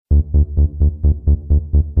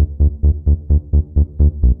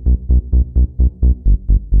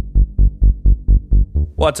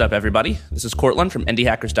What's up, everybody? This is Cortland from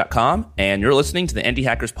IndieHackers.com, and you're listening to the Indie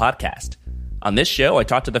Hackers Podcast. On this show, I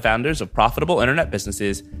talk to the founders of profitable internet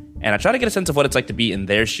businesses, and I try to get a sense of what it's like to be in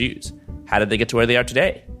their shoes. How did they get to where they are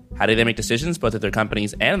today? How do they make decisions both at their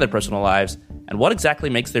companies and in their personal lives? And what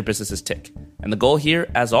exactly makes their businesses tick? And the goal here,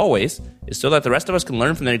 as always, is so that the rest of us can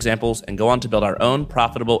learn from their examples and go on to build our own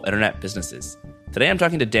profitable internet businesses. Today, I'm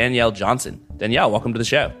talking to Danielle Johnson. Danielle, welcome to the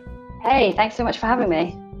show. Hey, thanks so much for having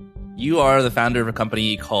me. You are the founder of a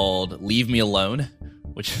company called Leave Me Alone,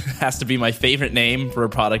 which has to be my favorite name for a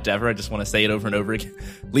product ever. I just want to say it over and over again.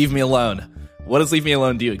 Leave Me Alone. What does Leave Me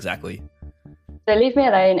Alone do exactly? So Leave Me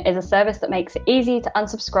Alone is a service that makes it easy to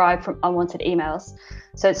unsubscribe from unwanted emails.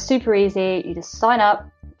 So it's super easy. You just sign up,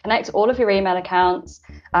 connect all of your email accounts.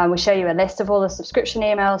 We show you a list of all the subscription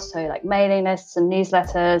emails, so like mailing lists and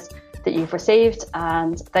newsletters that you've received,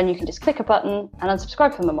 and then you can just click a button and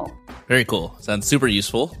unsubscribe from them all. Very cool. Sounds super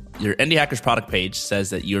useful. Your Indie Hackers product page says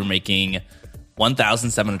that you're making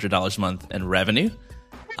 $1,700 a month in revenue.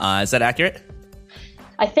 Is that accurate?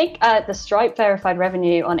 I think the Stripe verified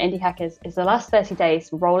revenue on Indie Hackers is the last 30 days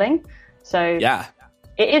rolling. So yeah,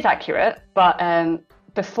 it is accurate. But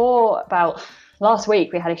before about last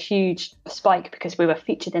week, we had a huge spike because we were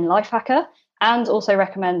featured in Lifehacker and also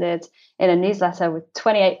recommended in a newsletter with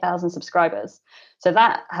 28,000 subscribers. So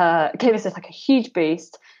that gave us like a huge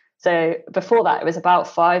boost. So before that, it was about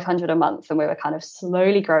 500 a month, and we were kind of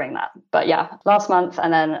slowly growing that. But yeah, last month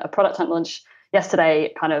and then a product hunt launch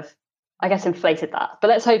yesterday kind of, I guess, inflated that. But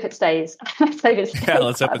let's hope it stays. Let's hope it stays. Yeah,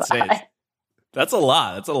 let's hope it stays. That's a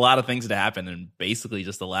lot. That's a lot of things to happen in basically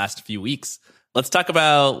just the last few weeks. Let's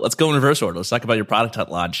go in reverse order. Let's talk about your product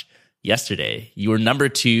hunt launch yesterday. You were number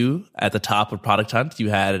 2 at the top of Product Hunt.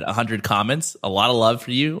 You had 100 comments, a lot of love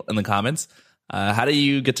for you in the comments. How do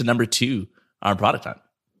you get to number 2 on Product Hunt?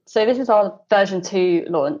 So this is our version 2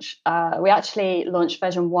 launch. We actually launched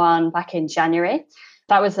version 1 back in January.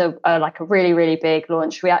 That was a really, really big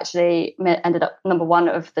launch. We actually ended up number 1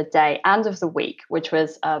 of the day and of the week, which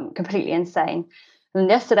was completely insane. And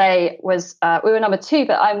yesterday was, we were number 2,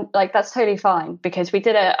 but I'm like, that's totally fine because we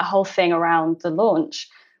did a whole thing around the launch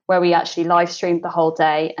where we actually live streamed the whole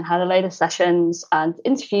day and had a load of sessions and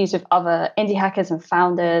interviews with other indie hackers and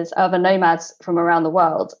founders, other nomads from around the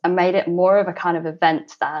world, and made it more of a kind of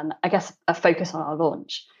event than, I guess, a focus on our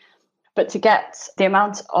launch. But to get the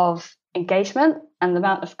amount of engagement and the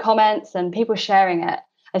amount of comments and people sharing it,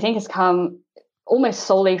 I think has come almost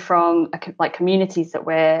solely from like communities that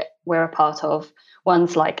we're a part of.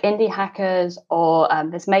 Ones like Indie Hackers or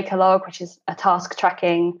there's Makerlog, which is a task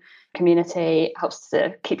tracking community, helps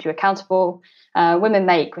to keep you accountable. Women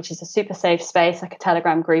Make, which is a super safe space, like a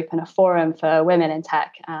Telegram group and a forum for women in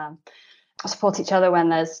tech. Support each other when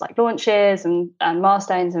there's like launches and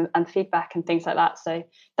milestones and feedback and things like that. So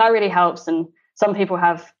that really helps. And some people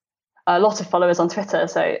have a lot of followers on Twitter.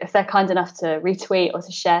 So if they're kind enough to retweet or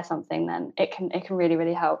to share something, then it can really,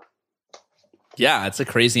 really help. Yeah, it's a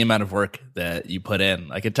crazy amount of work that you put in.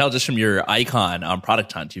 I could tell just from your icon on Product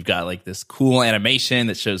Hunt, you've got like this cool animation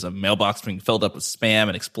that shows a mailbox being filled up with spam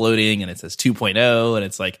and exploding, and it says 2.0, and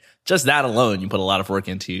it's like just that alone you put a lot of work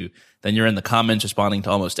into. Then you're in the comments responding to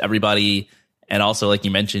almost everybody. And also, like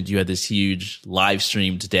you mentioned, you had this huge live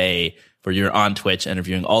stream today where you're on Twitch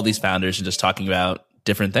interviewing all these founders and just talking about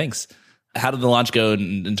different things. How did the launch go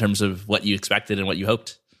in terms of what you expected and what you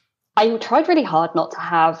hoped? I tried really hard not to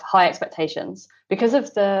have high expectations because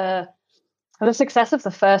of the success of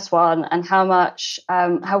the first one and how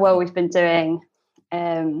well we've been doing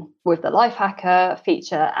with the Lifehacker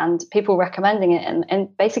feature and people recommending it in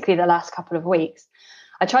basically the last couple of weeks.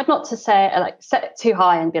 I tried not to set it too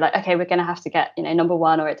high and be like, okay, we're going to have to get number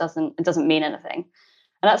 1 or it doesn't mean anything.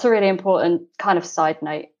 And that's a really important kind of side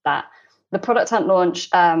note, that the Product Hunt launch,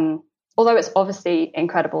 although it's obviously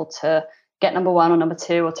incredible to get number 1 or number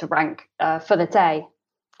 2 or to rank for the day,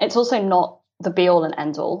 it's also not the be all and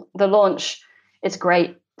end all. The launch is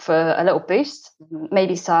great for a little boost,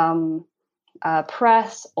 maybe some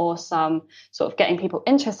press or some sort of getting people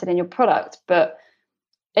interested in your product. But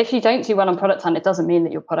if you don't do well on Product Hunt, it doesn't mean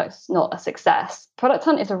that your product's not a success. Product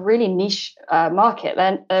Hunt is a really niche market.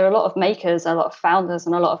 There are a lot of makers, a lot of founders,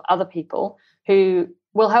 and a lot of other people who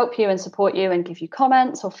will help you and support you and give you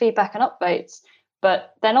comments or feedback and upvotes,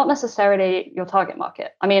 but they're not necessarily your target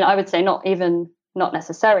market. I mean, I would say not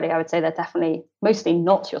necessarily. I would say they're definitely mostly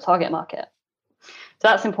not your target market. So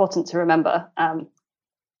that's important to remember,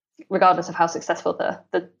 regardless of how successful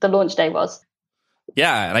the launch day was.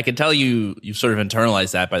 Yeah, and I can tell you've sort of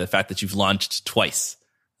internalized that by the fact that you've launched twice.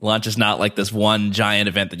 Launch is not like this one giant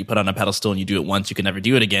event that you put on a pedestal and you do it once, you can never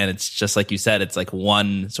do it again. It's just like you said, it's like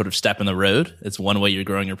one sort of step in the road. It's one way you're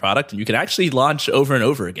growing your product, and you can actually launch over and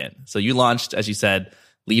over again. So you launched, as you said,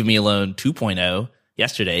 Leave Me Alone 2.0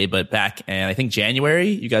 yesterday, but back in, I think, January,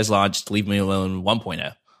 you guys launched Leave Me Alone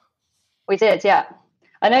 1.0. We did, yeah.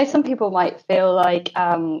 I know some people might feel like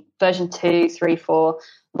version 2, 3, 4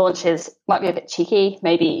 launches might be a bit cheeky.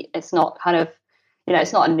 Maybe it's not kind of,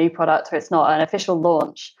 it's not a new product, or it's not an official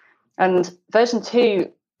launch. And version 2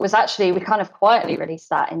 was actually, we kind of quietly released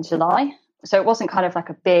that in July. So it wasn't kind of like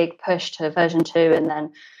a big push to version 2 and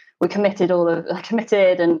then we committed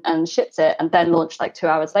and shipped it and then launched like 2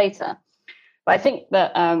 hours later. But I think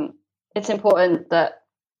that it's important that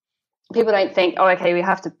people don't think, oh, okay, we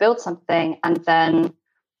have to build something and then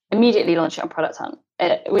immediately launch it on Product Hunt.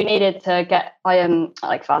 We needed to get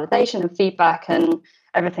like validation and feedback and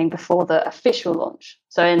everything before the official launch.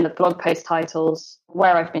 So in the blog post titles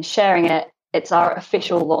where I've been sharing it, it's our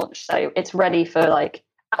official launch. So it's ready for like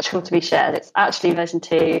actual to be shared. It's actually version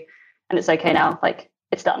 2 and it's okay now. Like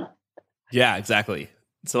it's done. Yeah, exactly.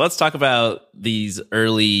 So let's talk about these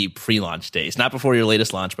early pre-launch days, not before your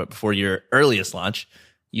latest launch, but before your earliest launch.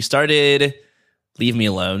 You started Leave Me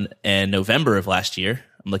Alone in November of last year.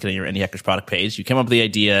 I'm looking at your Indie Hackers product page. You came up with the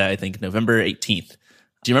idea, I think, November 18th.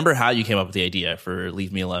 Do you remember how you came up with the idea for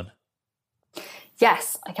Leave Me Alone?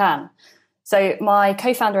 Yes, I can. So my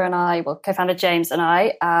co-founder James and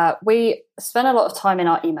I, we spent a lot of time in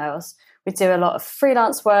our emails. We do a lot of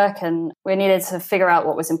freelance work and we needed to figure out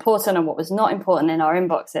what was important and what was not important in our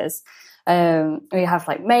inboxes. We have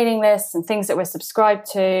like mailing lists and things that we're subscribed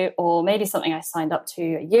to, or maybe something I signed up to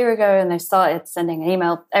a year ago and they started sending an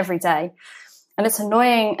email every day. And it's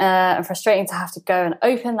annoying and frustrating to have to go and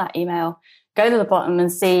open that email, go to the bottom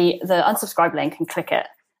and see the unsubscribe link and click it.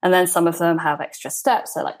 And then some of them have extra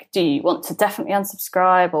steps. So like, do you want to definitely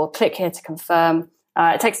unsubscribe or click here to confirm?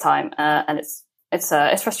 It takes time and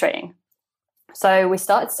it's frustrating. So we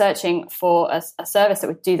started searching for a service that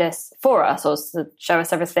would do this for us, or to show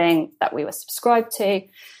us everything that we were subscribed to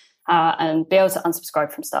and be able to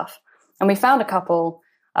unsubscribe from stuff. And we found a couple,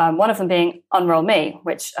 one of them being Unroll Me,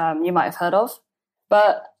 which you might have heard of.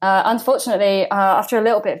 But unfortunately, after a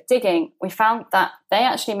little bit of digging, we found that they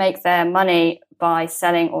actually make their money by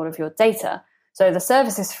selling all of your data. So the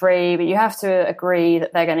service is free, but you have to agree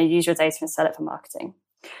that they're going to use your data and sell it for marketing.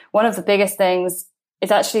 One of the biggest things is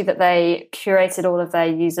actually that they curated all of their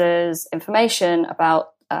users' information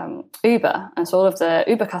about Uber, and so all of the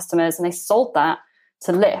Uber customers, and they sold that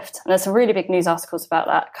to Lyft. And there's some really big news articles about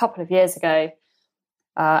that a couple of years ago.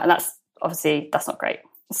 And that's not great.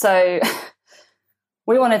 So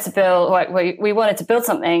we wanted to build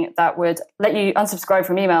something that would let you unsubscribe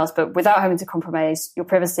from emails, but without having to compromise your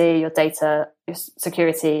privacy, your data, your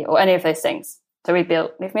security, or any of those things. So we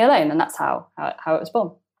built Leave Me Alone, and that's how it was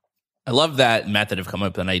born. I love that method of coming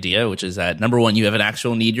up with an idea, which is that number one, you have an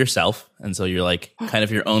actual need yourself. And so you're like kind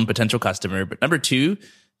of your own potential customer. But number two,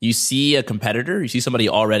 you see a competitor, you see somebody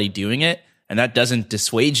already doing it. And that doesn't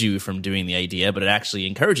dissuade you from doing the idea, but it actually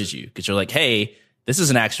encourages you because you're like, hey, this is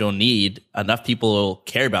an actual need. Enough people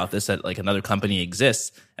care about this that like another company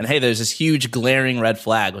exists. And hey, there's this huge glaring red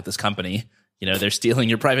flag with this company. They're stealing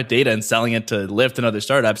your private data and selling it to Lyft and other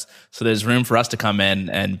startups. So there's room for us to come in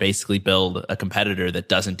and basically build a competitor that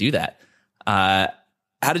doesn't do that.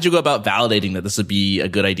 How did you go about validating that this would be a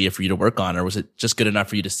good idea for you to work on? Or was it just good enough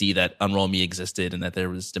for you to see that Unroll Me existed and that there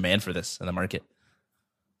was demand for this in the market?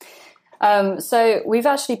 So we've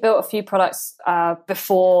actually built a few products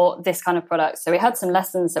before this kind of product. So we had some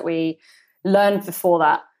lessons that we learned before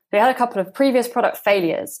that. We had a couple of previous product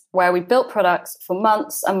failures where we built products for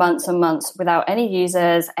months and months and months without any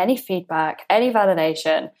users, any feedback, any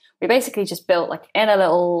validation. We basically just built like in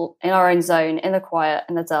our own zone, in the quiet,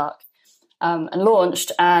 in the dark, and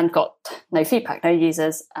launched and got no feedback, no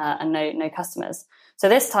users, and no customers. So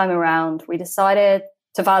this time around, we decided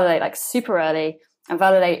to validate like super early and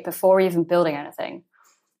validate before even building anything.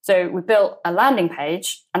 So we built a landing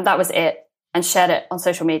page and that was it, and shared it on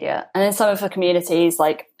social media. And in some of the communities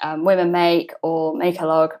like Women Make or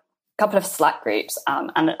Makerlog, a couple of Slack groups,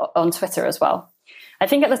 and on Twitter as well. I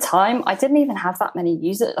think at the time, I didn't even have that many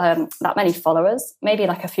that many followers, maybe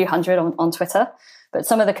like a few hundred on Twitter. But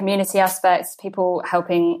some of the community aspects, people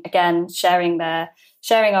helping, again, sharing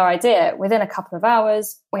our idea, within a couple of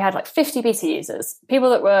hours, we had like 50 beta users, people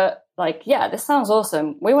that were like, yeah, this sounds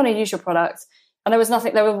awesome. We want to use your product. And there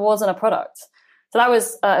wasn't a product. So that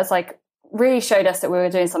was, it's like, really showed us that we were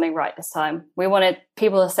doing something right this time. We wanted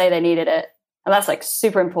people to say they needed it. And that's like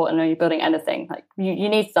super important when you're building anything. Like you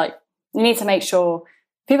need to make sure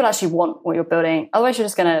people actually want what you're building. Otherwise you're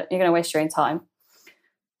going to waste your own time.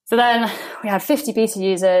 So then we had 50 beta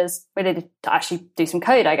users. We needed to actually do some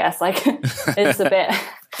code, I guess. Like this is the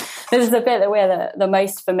bit that we're the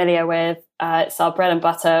most familiar with. It's our bread and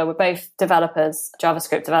butter. We're both developers,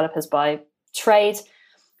 JavaScript developers by trade.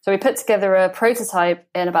 So we put together a prototype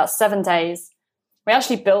in about 7 days. We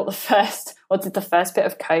actually did the first bit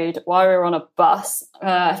of code while we were on a bus.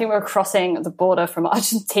 I think we were crossing the border from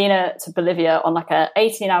Argentina to Bolivia on like a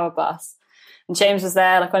 18-hour bus. And James was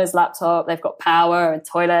there, like on his laptop. They've got power and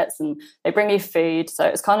toilets, and they bring you food. So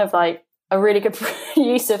it was kind of like a really good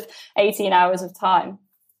use of 18 hours of time.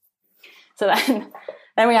 So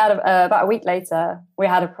then we had about a week later, we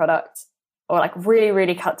had a product, or like really,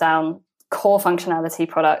 really cut down core functionality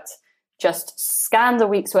product. Just scanned a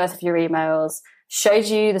week's worth of your emails, showed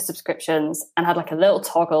you the subscriptions, and had like a little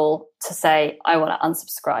toggle to say, I want to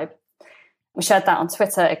unsubscribe. We shared that on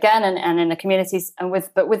Twitter again and in the communities, and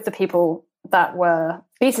with the people that were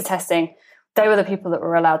beta testing, they were the people that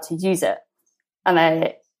were allowed to use it. And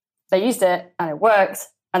they used it and it worked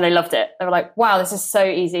and they loved it. They were like, wow, this is so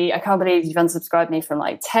easy. I can't believe you've unsubscribed me from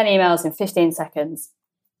like 10 emails in 15 seconds.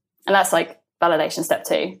 And that's like validation step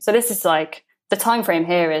 2. So this is like the time frame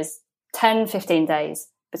here is 10, 15 days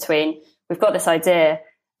between we've got this idea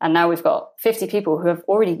and now we've got 50 people who have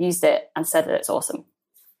already used it and said that it's awesome.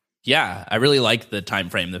 Yeah, I really like the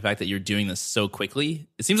time frame, the fact that you're doing this so quickly.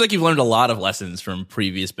 It seems like you've learned a lot of lessons from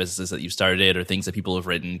previous businesses that you've started or things that people have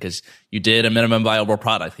written, because you did a minimum viable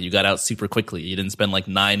product that you got out super quickly. You didn't spend like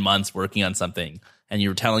 9 months working on something, and you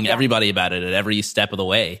were telling everybody about it at every step of the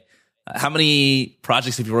way. How many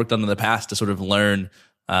projects have you worked on in the past to sort of learn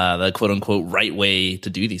the quote unquote right way to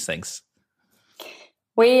do these things?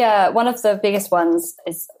 One of the biggest ones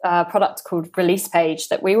is a product called Release Page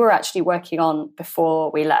that we were actually working on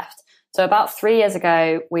before we left. So about 3 years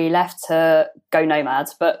ago, we left to go nomad,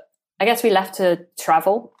 but I guess we left to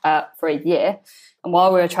travel for a year. And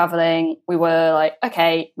while we were traveling, we were like,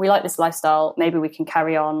 okay, we like this lifestyle. Maybe we can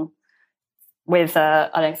carry on with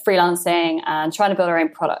freelancing and trying to build our own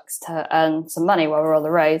products to earn some money while we're on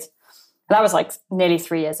the road. And that was like nearly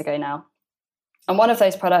 3 years ago now. And one of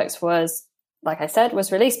those products was, like I said,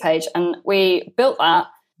 was Release Page. And we built that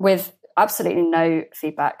with absolutely no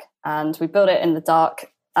feedback. And we built it in the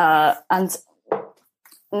dark. And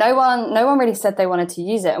no one really said they wanted to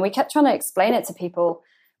use it. And we kept trying to explain it to people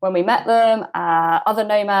when we met them, other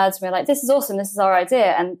nomads. We were like, this is awesome. This is our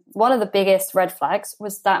idea. And one of the biggest red flags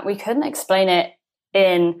was that we couldn't explain it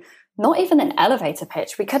in not even an elevator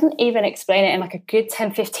pitch. We couldn't even explain it in like a good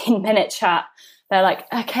 10, 15 minute chat. They're like,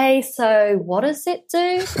 okay, so what does it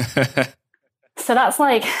do? So that's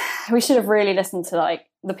like, we should have really listened to like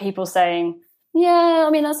the people saying, yeah, I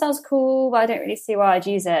mean, that sounds cool, but I don't really see why I'd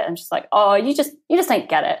use it. And just like, oh, you just don't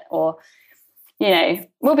get it. Or, you know,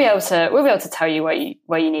 we'll be able to tell you where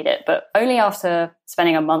you need it, but only after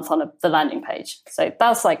spending a month on the landing page. So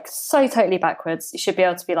that's like so totally backwards. You should be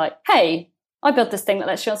able to be like, hey, I built this thing that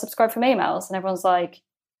lets you unsubscribe from emails. And everyone's like,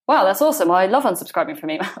 wow, that's awesome. I love unsubscribing from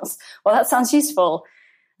emails. Well, that sounds useful.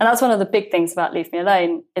 And that's one of the big things about Leave Me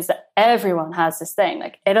Alone is that everyone has this thing.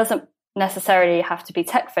 Like, it doesn't necessarily have to be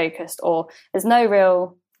tech focused, or there's no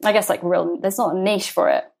real, there's not a niche for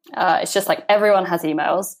it. It's just like everyone has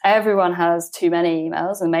emails. Everyone has too many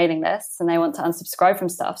emails and mailing lists, and they want to unsubscribe from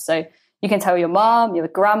stuff. So you can tell your mom, your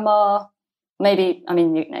grandma, maybe, I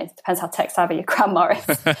mean, it depends how tech savvy your grandma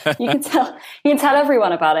is. You can tell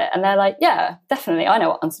everyone about it. And they're like, yeah, definitely. I know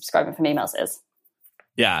what unsubscribing from emails is.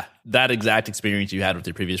 Yeah, that exact experience you had with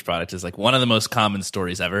your previous product is like one of the most common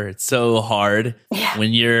stories ever. It's so hard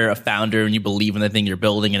when you're a founder and you believe in the thing you're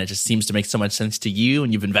building and it just seems to make so much sense to you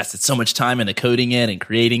and you've invested so much time into coding it and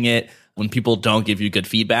creating it. When people don't give you good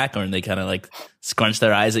feedback or they kind of like scrunch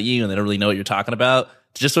their eyes at you and they don't really know what you're talking about,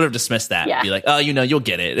 to just sort of dismiss that. Be like, oh, you'll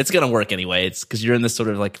get it. It's going to work anyway. It's because you're in this sort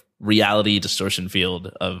of like reality distortion field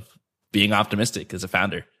of being optimistic as a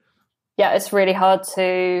founder. Yeah, it's really hard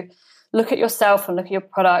to look at yourself and look at your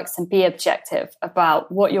products and be objective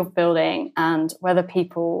about what you're building and whether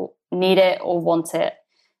people need it or want it.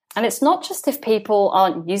 And it's not just if people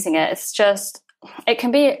aren't using it. It's just, it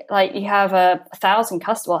can be like you have 1,000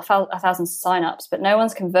 customers, 1,000 signups, but no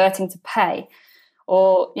one's converting to pay.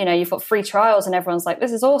 Or, you know, you've got free trials and everyone's like,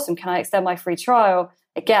 this is awesome. Can I extend my free trial?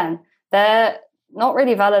 Again, they're not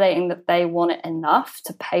really validating that they want it enough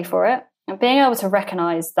to pay for it. And being able to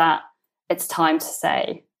recognize that it's time to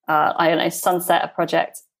say, sunset a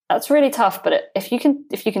project. That's really tough, but if you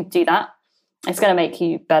can do that, it's going to make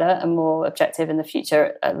you better and more objective in the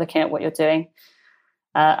future at looking at what you're doing,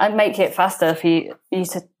 and make it faster for you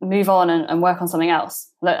to move on and work on something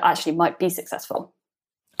else that actually might be successful.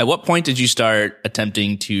 At what point did you start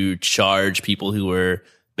attempting to charge people who were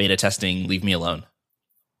beta testing Leave Me Alone?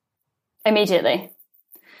 Immediately.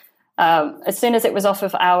 As soon as it was off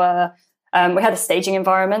of our, we had a staging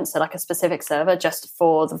environment, so like a specific server just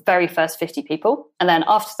for the very first 50 people. And then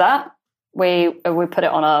after that, we put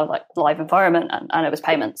it on a like live environment, and it was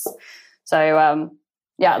payments. So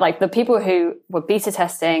yeah, like the people who were beta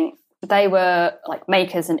testing, they were like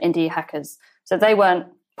makers and indie hackers. So they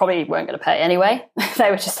probably weren't going to pay anyway. They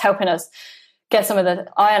were just helping us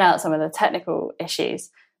iron out some of the technical issues.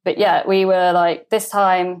 But yeah, we were like, this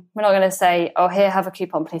time we're not going to say, oh, here, have a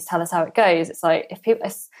coupon, please tell us how it goes. It's like, if people,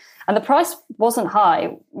 and the price wasn't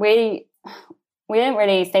high. We didn't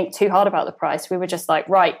really think too hard about the price. We were just like,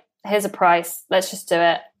 right, here's a price, let's just do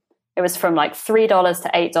it. It was from like $3 to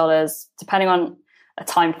 $8, depending on a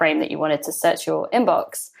time frame that you wanted to search your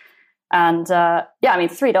inbox. And yeah, I mean,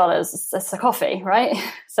 $3, it's a coffee, right?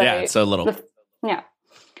 So yeah, it's so little. Yeah.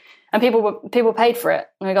 And people paid for it.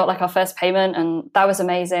 And we got like our first payment, and that was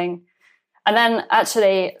amazing. And then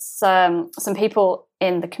actually some people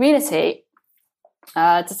in the community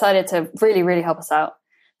decided to really, really help us out.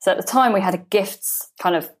 So at the time we had a gifts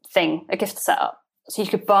kind of thing, a gift setup. So you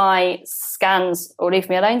could buy scans or Leave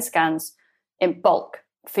Me Alone scans in bulk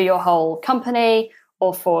for your whole company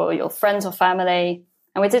or for your friends or family.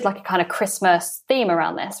 And we did like a kind of Christmas theme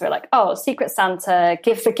around this. We're like, oh, Secret Santa,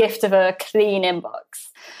 give the gift of a clean inbox,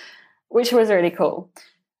 which was really cool.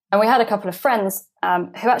 And we had a couple of friends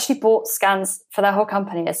who actually bought scans for their whole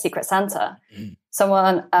company as Secret Santa.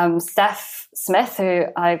 Someone, Steph Smith, who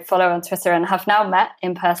I follow on Twitter and have now met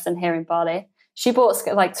in person here in Bali, she bought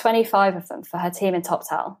like 25 of them for her team in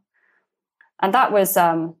TopTal. And that was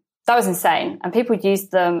insane. And people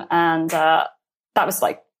used them, and that was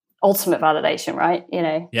like ultimate validation, right? You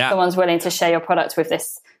know, someone's willing to share your product with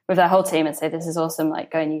their whole team and say, this is awesome,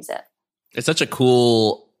 like go and use it. It's such a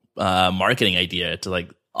cool marketing idea to like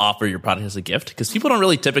offer your product as a gift, because people don't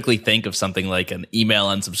really typically think of something like an email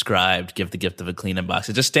unsubscribed, give the gift of a clean inbox.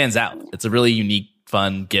 It just stands out. It's a really unique,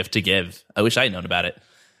 fun gift to give. I wish I had known about it.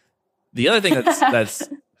 The other thing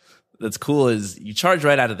that's cool is you charge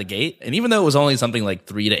right out of the gate. And even though it was only something like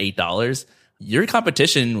 $3 to $8, your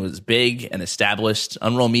competition was big and established.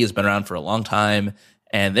 UnrollMe has been around for a long time,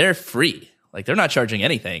 and they're free. Like, they're not charging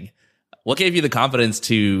anything. What gave you the confidence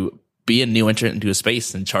to be a new entrant into a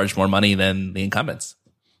space and charge more money than the incumbents?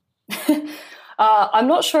 I'm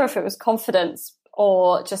not sure if it was confidence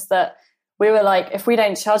or just that we were like, if we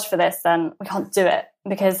don't charge for this, then we can't do it,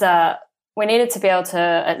 because we needed to be able to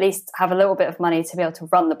at least have a little bit of money to be able to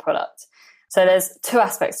run the product. So there's two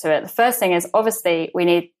aspects to it. The first thing is obviously we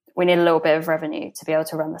need a little bit of revenue to be able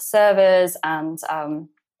to run the servers and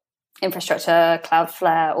infrastructure,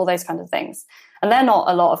 Cloudflare, all those kinds of things. And they're not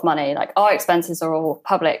a lot of money. Like, our expenses are all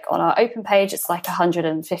public on our open page. It's like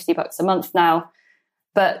 $150 a month now.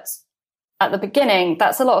 But at the beginning,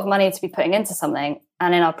 that's a lot of money to be putting into something.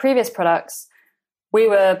 And in our previous products, we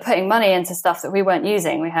were putting money into stuff that we weren't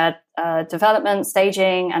using. We had development,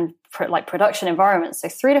 staging, and production environments. So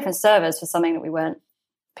 3 different servers for something that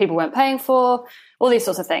people weren't paying for, all these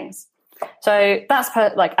sorts of things. So that's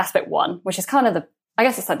aspect one, which is kind of I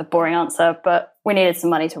guess it's like the boring answer, but we needed some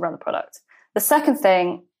money to run the product. The second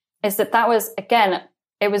thing is that was, again,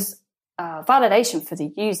 it was validation for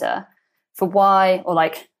the user for why, or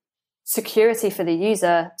like security for the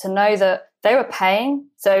user to know that they were paying.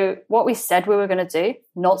 So what we said we were going to do,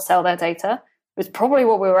 not sell their data, was probably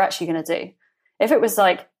what we were actually going to do. If it was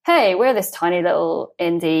like, hey, we're this tiny little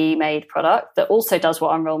indie made product that also does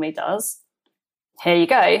what UnrollMe does, here you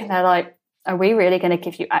go. They're like, are we really going to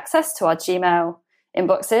give you access to our Gmail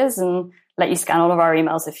inboxes and let you scan all of our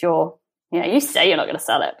emails if you say you're not going to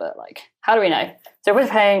sell it, but like, how do we know? So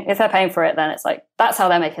if they're paying for it, then it's like, that's how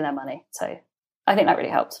they're making their money. So I think that really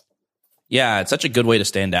helps. Yeah, it's such a good way to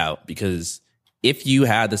stand out, because if you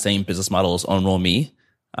had the same business model as UnrollMe,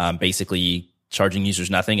 basically charging users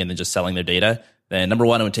nothing and then just selling their data, then number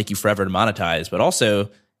one, it would take you forever to monetize, but also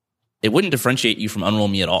it wouldn't differentiate you from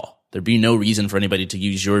UnrollMe at all. There'd be no reason for anybody to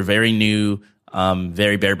use your very new,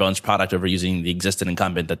 very bare bones product over using the existing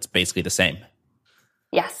incumbent that's basically the same.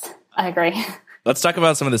 Yes, I agree. Let's talk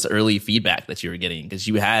about some of this early feedback that you were getting, because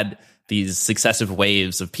you had these successive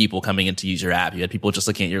waves of people coming in to use your app. You had people just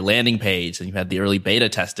looking at your landing page, and you had the early beta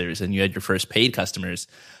testers, and you had your first paid customers.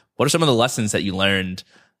 What are some of the lessons that you learned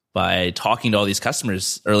by talking to all these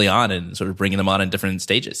customers early on and sort of bringing them on in different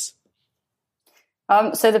stages?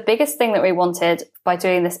 So the biggest thing that we wanted by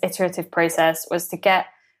doing this iterative process was to get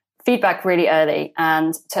feedback really early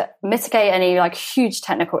and to mitigate any like huge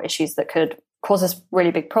technical issues that could cause us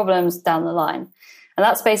really big problems down the line. And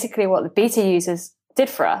that's basically what the beta users did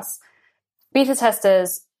for us. Beta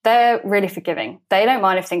testers, they're really forgiving. They don't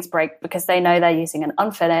mind if things break because they know they're using an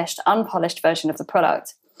unfinished, unpolished version of the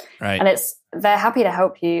product. Right. And they're happy to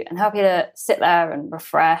help you and happy to sit there and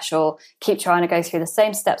refresh or keep trying to go through the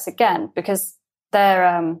same steps again, because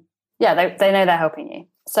they're they know they're helping you.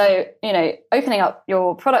 So, opening up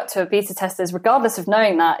your product to beta testers, regardless of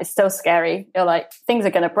knowing that, is still scary. You're like, things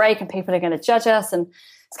are going to break and people are going to judge us and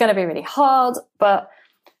it's going to be really hard, but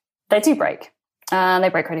they do break and they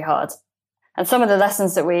break really hard. And some of the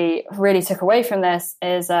lessons that we really took away from this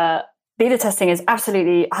is beta testing is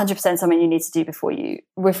absolutely 100% something you need to do before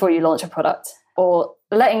you launch a product, or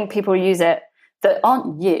letting people use it that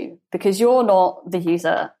aren't you, because you're not the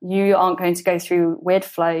user. You aren't going to go through weird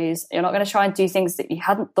flows. You're not going to try and do things that you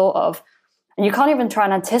hadn't thought of. And you can't even try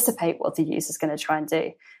and anticipate what the user's going to try and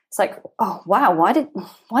do. It's like, oh, wow, why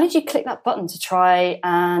did you click that button to try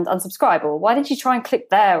and unsubscribe? Or why did you try and click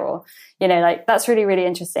there? Or, that's really, really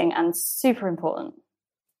interesting and super important.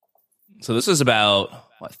 So this was about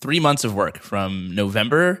 3 months of work from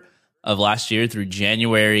November of last year through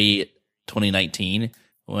January 2019,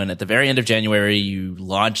 when at the very end of January, you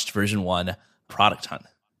launched version 1 Product Hunt.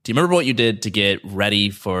 Do you remember what you did to get ready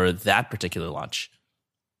for that particular launch?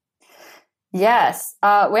 Yes.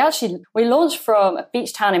 We launched from a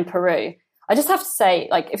beach town in Peru. I just have to say,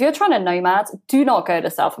 if you're trying to nomad, do not go to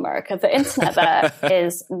South America. The internet there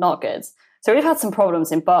is not good. So we've had some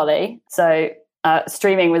problems in Bali. So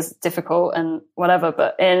streaming was difficult and whatever,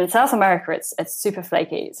 but in South America, it's super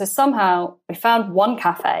flaky. So somehow we found one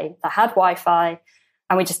cafe that had Wi-Fi,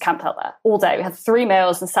 and we just camped out there all day. We had 3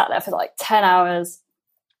 meals and sat there for 10 hours.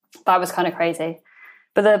 That was kind of crazy.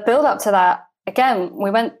 But the build up to that, again,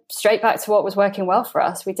 we went straight back to what was working well for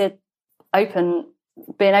us. We did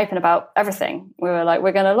being open about everything. We were like,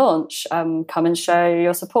 we're going to launch, come and show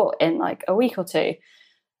your support in a week or two.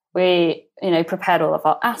 We, prepared all of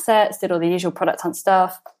our assets, did all the usual Product Hunt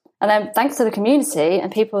stuff. And then thanks to the community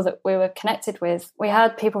and people that we were connected with, we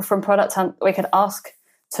had people from Product Hunt we could ask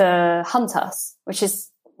to hunt us, which is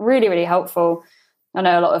really, really helpful. I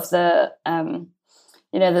know a lot of the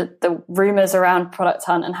the rumors around Product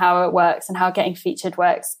Hunt and how it works and how getting featured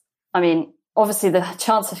works. I mean, obviously the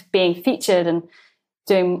chance of being featured and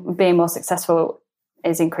being more successful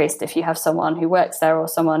is increased if you have someone who works there or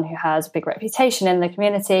someone who has a big reputation in the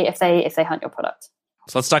community if they hunt your product.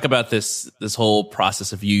 So let's talk about this whole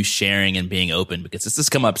process of you sharing and being open, because this has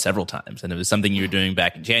come up several times, and it was something you were doing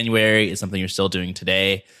back in January. It's something you're still doing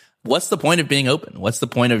today. What's the point of being open? What's the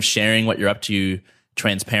point of sharing what you're up to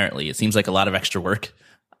transparently? It seems like a lot of extra work,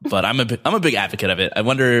 but I'm a big advocate of it. I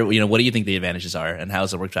wonder, what do you think the advantages are, and how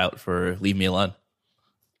has it worked out for Leave Me Alone?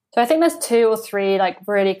 So I think there's 2 or 3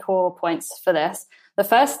 really core points for this. The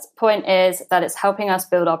first point is that it's helping us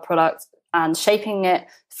build our product and shaping it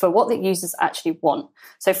for what the users actually want.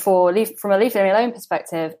 So from a Leave Me Alone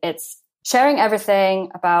perspective, it's sharing everything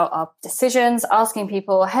about our decisions, asking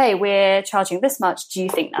people, hey, we're charging this much. Do you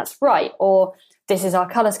think that's right? Or this is our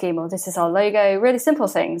color scheme, or this is our logo. Really simple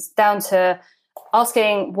things, down to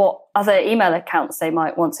asking what other email accounts they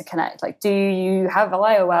might want to connect. Do you have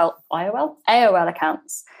AOL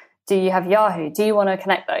accounts? Do you have Yahoo? Do you want to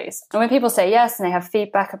connect those? And when people say yes and they have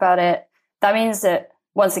feedback about it, that means that,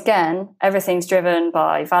 once again, everything's driven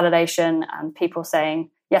by validation and people saying,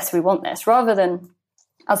 yes, we want this, rather than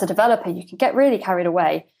as a developer, you can get really carried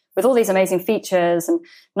away with all these amazing features and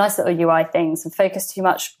nice little UI things and focus too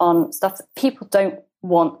much on stuff that people don't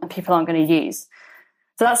want and people aren't going to use.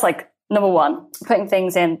 So that's number one, putting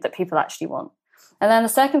things in that people actually want. And then the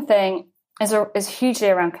second thing is hugely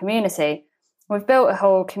around community. We've built a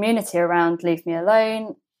whole community around Leave Me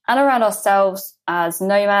Alone and around ourselves as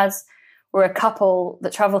nomads. We're a couple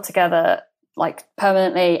that travel together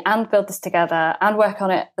permanently and build this together and work on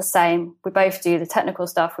it the same. We both do the technical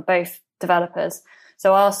stuff. We're both developers.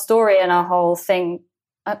 So our story and our whole thing,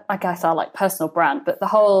 I guess our personal brand, but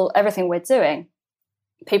everything we're doing,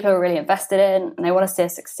 people are really invested in and they want to see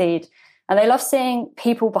us succeed. And they love seeing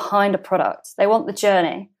people behind a product. They want the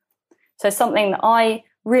journey. So something that I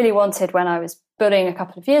really wanted when I was building a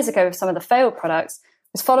couple of years ago with some of the failed products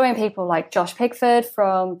was following people like Josh Pigford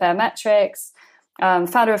from Baremetrics,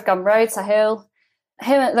 founder of Gumroad, Sahil,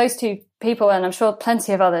 those 2 people, and I'm sure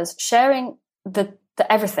plenty of others, sharing the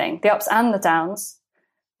everything, the ups and the downs,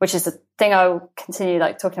 which is the thing I will continue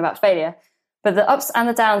talking about failure, but the ups and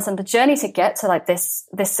the downs and the journey to get to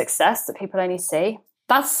this success that people only see.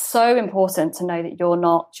 That's so important to know that you're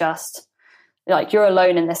not just you're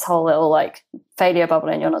alone in this whole little failure bubble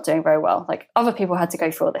and you're not doing very well. Other people had to go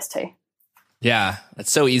through all this too. Yeah,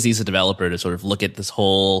 it's so easy as a developer to sort of look at this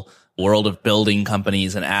whole world of building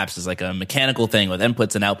companies and apps as a mechanical thing with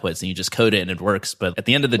inputs and outputs, and you just code it and it works. But at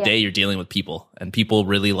the end of the day, you're dealing with people, and people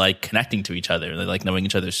really like connecting to each other. They like knowing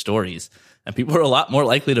each other's stories, and people are a lot more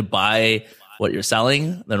likely to buy what you're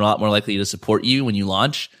selling. They're a lot more likely to support you when you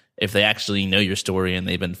launch if they actually know your story and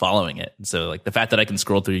they've been following it. And so like the fact that I can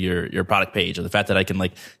scroll through your product page, or the fact that I can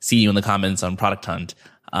like see you in the comments on Product Hunt,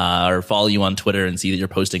 or follow you on Twitter and see that you're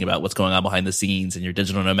posting about what's going on behind the scenes and your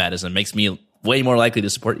digital nomadism makes me way more likely to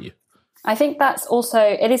support you. I think that's also,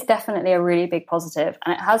 it is definitely a really big positive,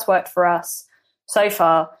 and it has worked for us so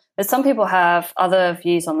far. But some people have other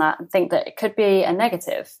views on that and think that it could be a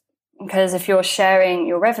negative, because if you're sharing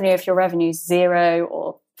your revenue, if your revenue is 0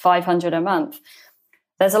 or 500 a month,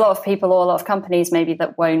 there's a lot of people or a lot of companies maybe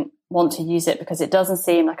that won't want to use it because it doesn't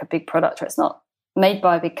seem like a big product, or it's not made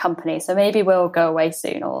by a big company. So maybe we'll go away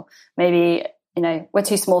soon, or maybe, we're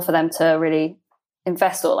too small for them to really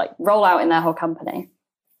invest or like roll out in their whole company.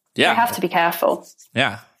 Yeah. You have to be careful.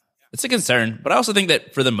 Yeah. It's a concern. But I also think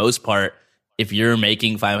that for the most part, if you're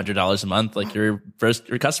making $500 a month, like your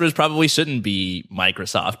customers probably shouldn't be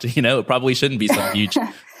Microsoft, it probably shouldn't be some huge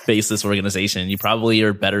faceless organization. You probably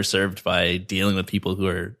are better served by dealing with people who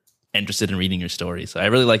are interested in reading your story. So I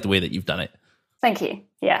really like the way that you've done it. Thank you.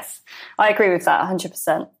 Yes, I agree with that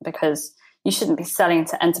 100%, because you shouldn't be selling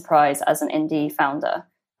to enterprise as an indie founder.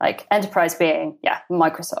 Like enterprise being,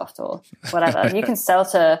 Microsoft or whatever. You can sell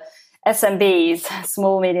to SMBs,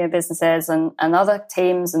 small, medium businesses, and other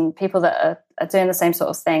teams and people that are doing the same sort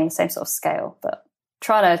of thing, same sort of scale. But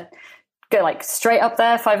trying to go like straight up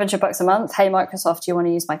there, $500 a month. Hey, Microsoft, do you want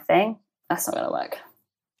to use my thing? That's not going to work.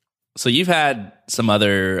 So you've had some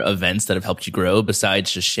other events that have helped you grow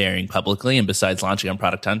besides just sharing publicly and besides launching on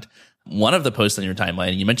Product Hunt. One of the posts on your timeline,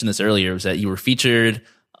 and you mentioned this earlier, was that you were featured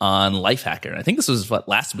on Lifehacker. I think this was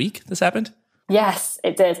last week this happened? Yes,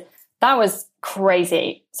 it did. That was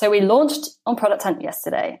crazy. So we launched on Product Hunt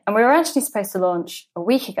yesterday, and we were actually supposed to launch a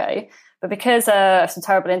week ago, but because of some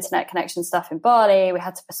terrible internet connection stuff in Bali, we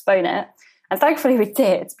had to postpone it. And thankfully we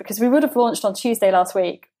did, because we would have launched on Tuesday last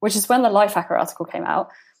week, which is when the Lifehacker article came out.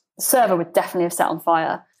 The server would definitely have set on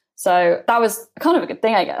fire. So that was kind of a good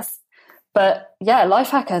thing, I guess. But yeah,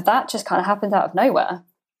 Lifehacker, that just kind of happened out of nowhere.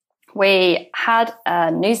 We had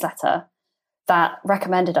a newsletter that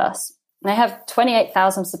recommended us. They have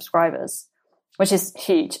 28,000 subscribers, which is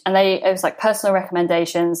huge. And it was like personal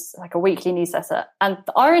recommendations, like a weekly newsletter. And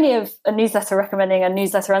the irony of a newsletter recommending a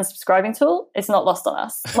newsletter unsubscribing tool is not lost on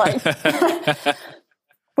us. Like,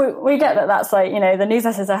 we get that that's like, the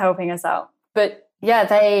newsletters are helping us out. But yeah,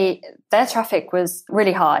 their traffic was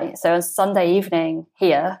really high. So on Sunday evening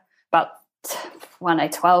here, about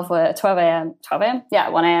 12 a.m. Yeah,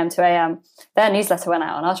 1 a.m., 2 a.m. Their newsletter went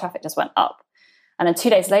out and our traffic just went up. And then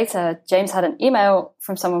 2 days later, James had an email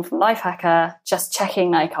from someone from Lifehacker just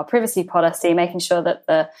checking like our privacy policy, making sure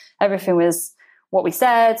that everything was what we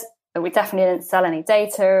said, that we definitely didn't sell any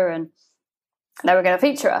data, and they were going to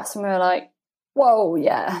feature us. And we were like, whoa,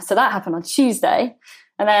 yeah. So that happened on Tuesday.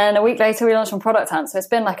 And then a week later, we launched on Product Hunt. So it's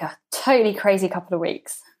been like a totally crazy couple of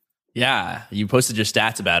weeks. Yeah. You posted your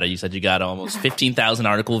stats about it. You said you got almost 15,000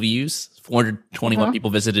 article views, 421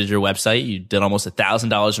 people visited your website. You did almost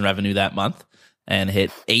 $1,000 in revenue that month and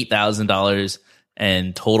hit $8,000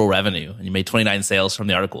 in total revenue. And you made 29 sales from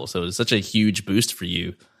the article. So it was such a huge boost for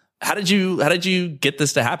you. How did you get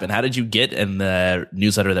this to happen? How did you get in the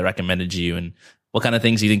newsletter that recommended you? And what kind of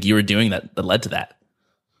things do you think you were doing that led to that?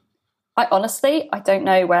 I don't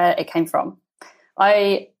know where it came from.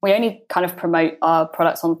 We only kind of promote our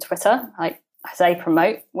products on Twitter. Like I say,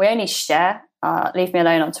 promote. We only share. Leave Me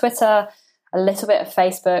Alone on Twitter, a little bit of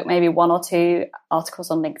Facebook, maybe 1 or 2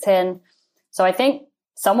 articles on LinkedIn. So I think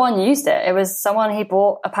someone used it. It was someone, he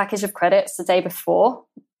bought a package of credits the day before.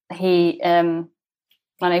 He put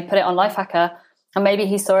it on Lifehacker, and maybe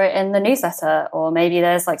he saw it in the newsletter, or maybe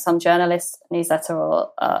there's like some journalist newsletter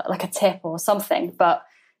or like a tip or something. But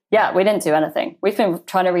yeah, we didn't do anything. We've been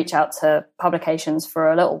trying to reach out to publications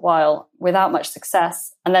for a little while without much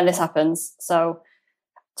success. And then this happens. So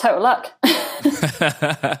total luck.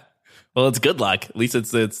 Well, it's good luck. At least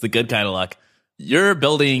it's the good kind of luck. You're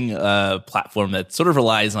building a platform that sort of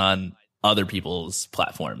relies on other people's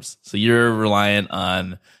platforms. So you're reliant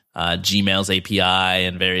on Gmail's API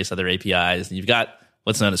and various other APIs. And you've got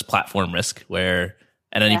what's known as platform risk, where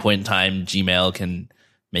at any point in time, Gmail can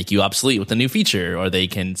make you obsolete with a new feature, or they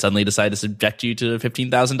can suddenly decide to subject you to a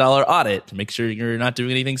 $15,000 audit to make sure you're not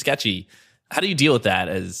doing anything sketchy. How do you deal with that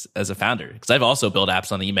as a founder? Because I've also built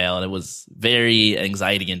apps on email, and it was very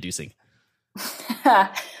anxiety inducing.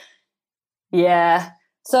 Yeah.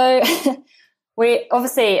 So we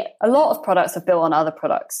obviously, a lot of products are built on other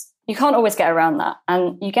products. You can't always get around that.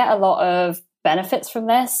 And you get a lot of benefits from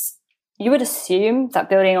this. You would assume that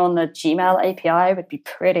building on the Gmail API would be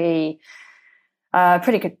pretty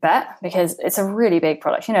good bet, because it's a really big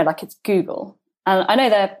product, like it's Google. And I know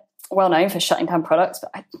well known for shutting down products,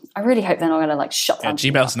 but I really hope they're not going to like shut down.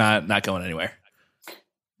 Gmail's not going anywhere.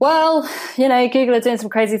 Well, Google are doing some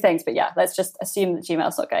crazy things, but yeah, let's just assume that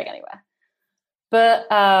Gmail's not going anywhere. But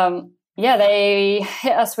they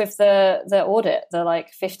hit us with the audit, the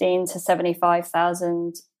like $15,000 to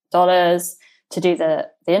 $75,000 to do the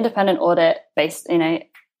independent audit based, and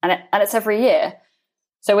it's every year.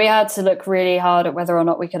 So we had to look really hard at whether or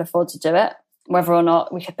not we could afford to do it, whether or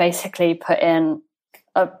not we could basically put in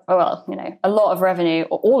a lot of revenue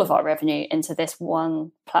or all of our revenue into this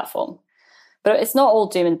one platform. But it's not all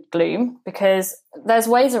doom and gloom, because there's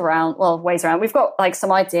ways around. We've got like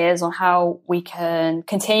some ideas on how we can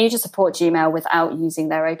continue to support Gmail without using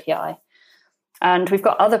their API. And we've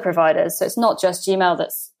got other providers. So it's not just Gmail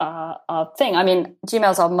that's our thing. I mean,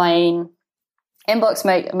 Gmail's our main inbox.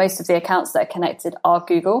 Most of the accounts that are connected are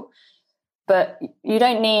Google. But you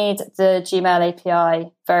don't need the Gmail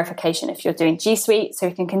API verification if you're doing G Suite. So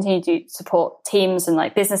we can continue to support teams and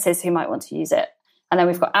like businesses who might want to use it. And then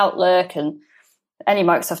we've got Outlook and any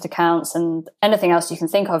Microsoft accounts and anything else you can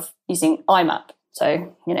think of using IMAP.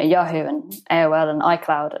 So, Yahoo and AOL and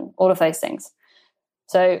iCloud and all of those things.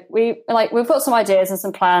 So we've got some ideas and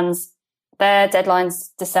some plans. Their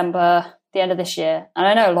deadline's December, the end of this year. And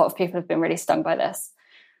I know a lot of people have been really stung by this.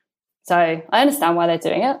 So I understand why they're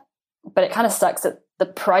doing it, but it kind of sucks that the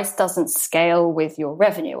price doesn't scale with your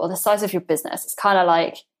revenue or the size of your business. It's kind of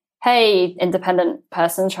like, hey, independent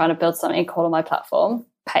person trying to build something cool on my platform,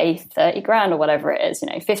 pay 30 grand or whatever it is,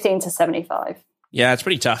 15 to 75. Yeah, it's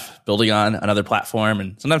pretty tough building on another platform.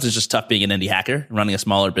 And sometimes it's just tough being an indie hacker, running a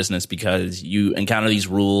smaller business, because you encounter these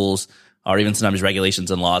rules or even sometimes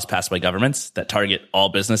regulations and laws passed by governments that target all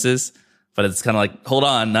businesses. But it's kind of like, hold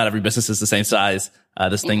on, not every business is the same size.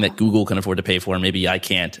 This thing that Google can afford to pay for, maybe I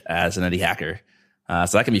can't as an indie hacker.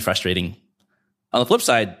 So that can be frustrating. On the flip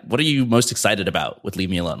side, what are you most excited about with Leave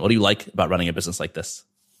Me Alone? What do you like about running a business like this?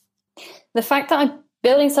 The fact that I'm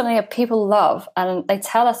building something that people love, and they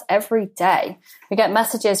tell us every day. We get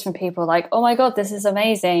messages from people like, oh my God, this is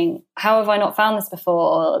amazing. How have I not found this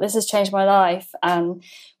before? Or, this has changed my life. And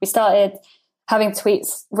we started having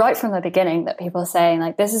tweets right from the beginning that people are saying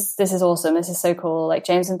like, this is awesome. This is so cool. Like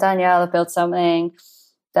James and Danielle have built something.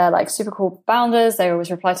 They're like super cool founders. They always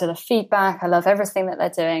reply to the feedback. I love everything that they're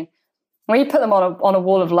doing. When you put them on a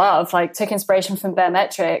wall of love, like took inspiration from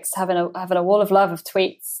Baremetrics, having a wall of love of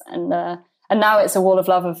tweets, and now it's a wall of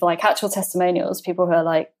love of like actual testimonials, people who are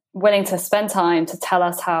like willing to spend time to tell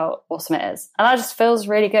us how awesome it is. And that just feels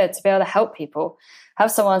really good to be able to help people,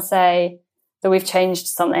 have someone say that we've changed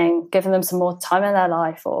something, given them some more time in their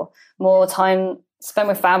life or more time spent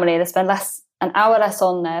with family. They spend an hour less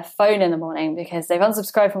on their phone in the morning because they've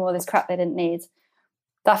unsubscribed from all this crap they didn't need.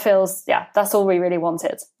 That feels, that's all we really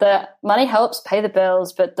wanted. The money helps pay the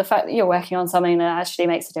bills, but the fact that you're working on something that actually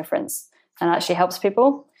makes a difference and actually helps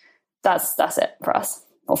people, that's it for us.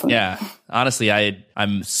 Or for me. Yeah. Honestly,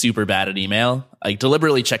 I'm super bad at email. I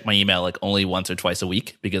deliberately check my email like only once or twice a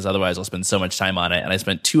week because otherwise I'll spend so much time on it. And I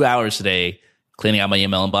spent 2 hours today cleaning out my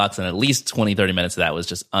email inbox, and at least 20, 30 minutes of that was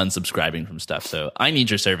just unsubscribing from stuff. So I need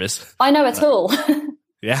your service. I know a tool.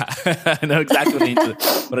 Yeah. I know exactly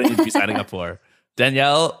what I need to be signing up for.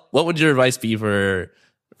 Danielle, what would your advice be for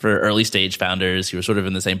early stage founders who are sort of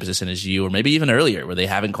in the same position as you, or maybe even earlier, where they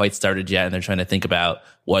haven't quite started yet and they're trying to think about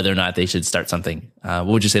whether or not they should start something? What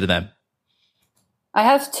would you say to them? I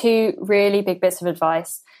have 2 really big bits of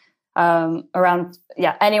advice around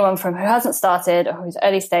anyone from who hasn't started or who's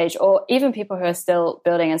early stage, or even people who are still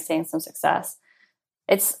building and seeing some success.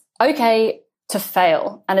 It's okay to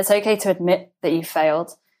fail, and it's okay to admit that you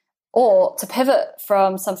failed, or to pivot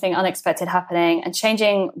from something unexpected happening and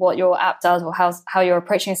changing what your app does or how you're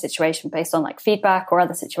approaching a situation based on like feedback or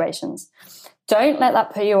other situations. Don't let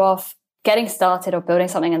that put you off getting started or building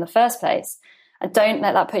something in the first place. And don't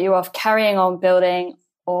let that put you off carrying on building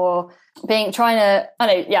or be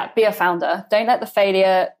a founder. Don't let the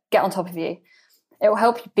failure get on top of you. It will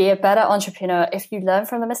help you be a better entrepreneur if you learn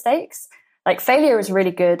from the mistakes. Like failure is really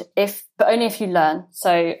good but only if you learn.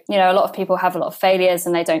 So, a lot of people have a lot of failures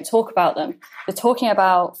and they don't talk about them. But talking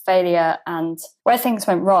about failure and where things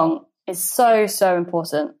went wrong is so, so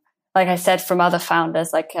important. Like I said, from other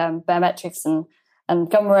founders like Baremetrics and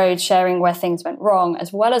Gumroad, sharing where things went wrong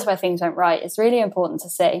as well as where things went right is really important to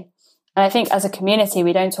see. And I think as a community,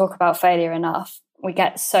 we don't talk about failure enough. We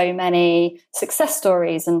get so many success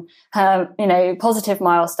stories and, positive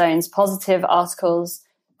milestones, positive articles,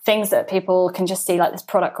 things that people can just see, like this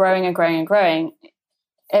product growing and growing and growing.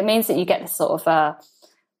 It means that you get this sort of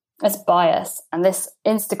this bias and this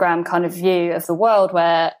Instagram kind of view of the world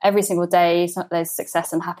where every single day there's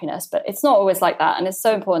success and happiness, but it's not always like that. And it's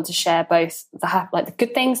so important to share both the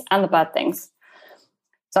good things and the bad things.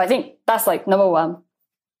 So I think that's like number one.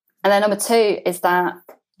 And then number two is that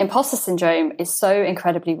imposter syndrome is so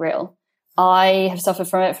incredibly real. I have suffered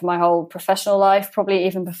from it for my whole professional life, probably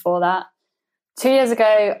even before that. 2 years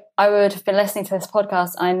ago, I would have been listening to this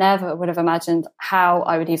podcast. I never would have imagined how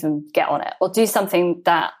I would even get on it or do something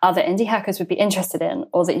that other indie hackers would be interested in,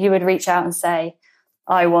 or that you would reach out and say,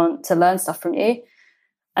 I want to learn stuff from you.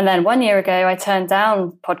 And then 1 year ago, I turned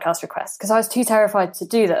down podcast requests because I was too terrified to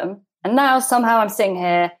do them. And now somehow I'm sitting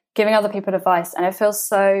here giving other people advice, and it feels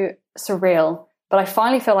so surreal. But I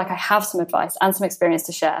finally feel like I have some advice and some experience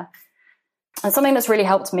to share. And something that's really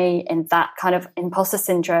helped me in that kind of imposter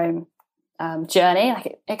syndrome journey,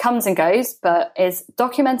 like it comes and goes, but is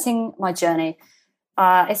documenting my journey.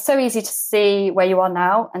 It's so easy to see where you are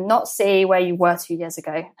now and not see where you were 2 years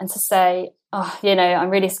ago, and to say, oh, I'm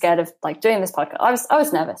really scared of like doing this podcast. I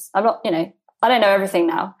was nervous. I'm not, I don't know everything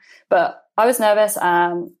now, but I was nervous.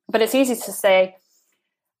 But it's easy to say,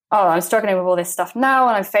 oh, I'm struggling with all this stuff now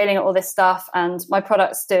and I'm failing at all this stuff, and my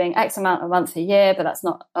product's doing X amount a month, a year, but that's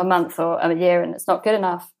not a month or a year, and it's not good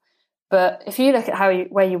enough. But if you look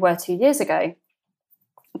at where you were 2 years ago,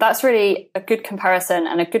 that's really a good comparison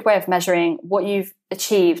and a good way of measuring what you've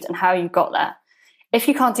achieved and how you got there. If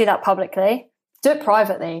you can't do that publicly, do it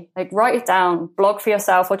privately. Like write it down, blog for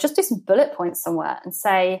yourself, or just do some bullet points somewhere and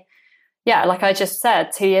say, yeah, like I just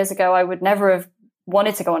said, 2 years ago, I would never have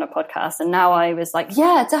wanted to go on a podcast. And now I was like,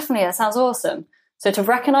 yeah, definitely. That sounds awesome. So to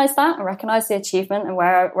recognize that and recognize the achievement and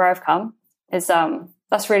where I've come is,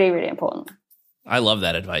 that's really, really important. I love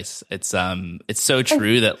that advice. It's so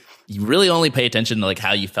true that you really only pay attention to like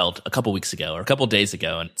how you felt a couple weeks ago or a couple days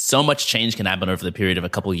ago. And so much change can happen over the period of a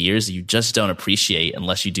couple of years you just don't appreciate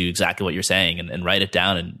unless you do exactly what you're saying and write it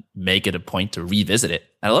down and make it a point to revisit it.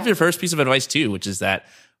 And I love your first piece of advice too, which is that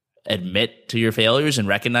admit to your failures and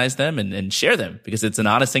recognize them and share them, because it's an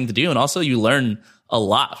honest thing to do. And also you learn a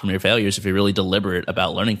lot from your failures if you're really deliberate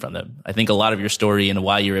about learning from them. I think a lot of your story and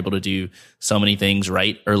why you're able to do so many things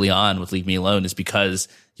right early on with Leave Me Alone is because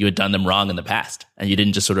you had done them wrong in the past and you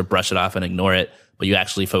didn't just sort of brush it off and ignore it, but you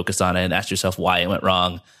actually focused on it and asked yourself why it went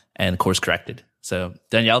wrong and course corrected. So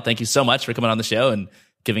Danielle, thank you so much for coming on the show and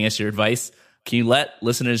giving us your advice. Can you let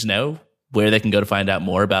listeners know where they can go to find out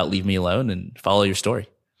more about Leave Me Alone and follow your story?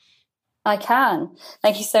 I can.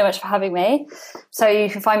 Thank you so much for having me. So you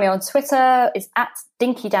can find me on Twitter. It's at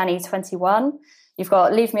DinkyDanny21. You've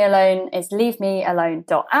got Leave Me Alone is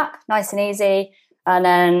leavemealone.app. Nice and easy. And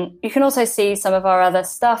then you can also see some of our other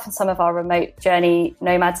stuff and some of our remote journey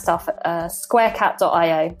nomad stuff at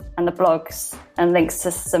squarecat.io and the blogs and links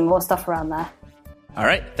to some more stuff around there. All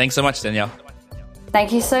right. Thanks so much, Danielle.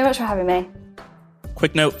 Thank you so much for having me.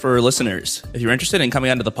 Quick note for listeners. If you're interested in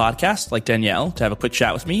coming onto the podcast like Danielle to have a quick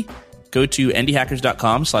chat with me, go to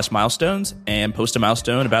indiehackers.com/milestones and post a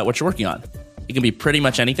milestone about what you're working on. It can be pretty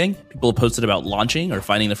much anything. People have posted about launching or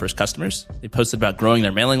finding their first customers. They posted about growing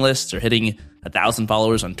their mailing lists or hitting 1,000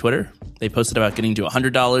 followers on Twitter. They posted about getting to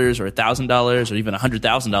 $100 or $1,000 or even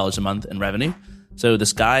 $100,000 a month in revenue. So the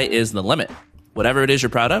sky is the limit. Whatever it is you're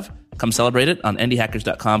proud of, come celebrate it on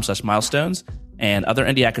indiehackers.com/milestones, and other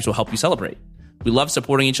indie hackers will help you celebrate. We love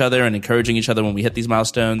supporting each other and encouraging each other when we hit these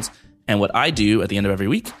milestones. And what I do at the end of every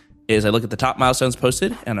week is I look at the top milestones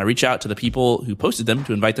posted and I reach out to the people who posted them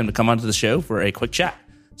to invite them to come onto the show for a quick chat.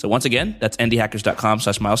 So once again, that's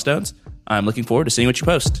indiehackers.com/milestones. I'm looking forward to seeing what you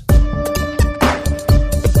post.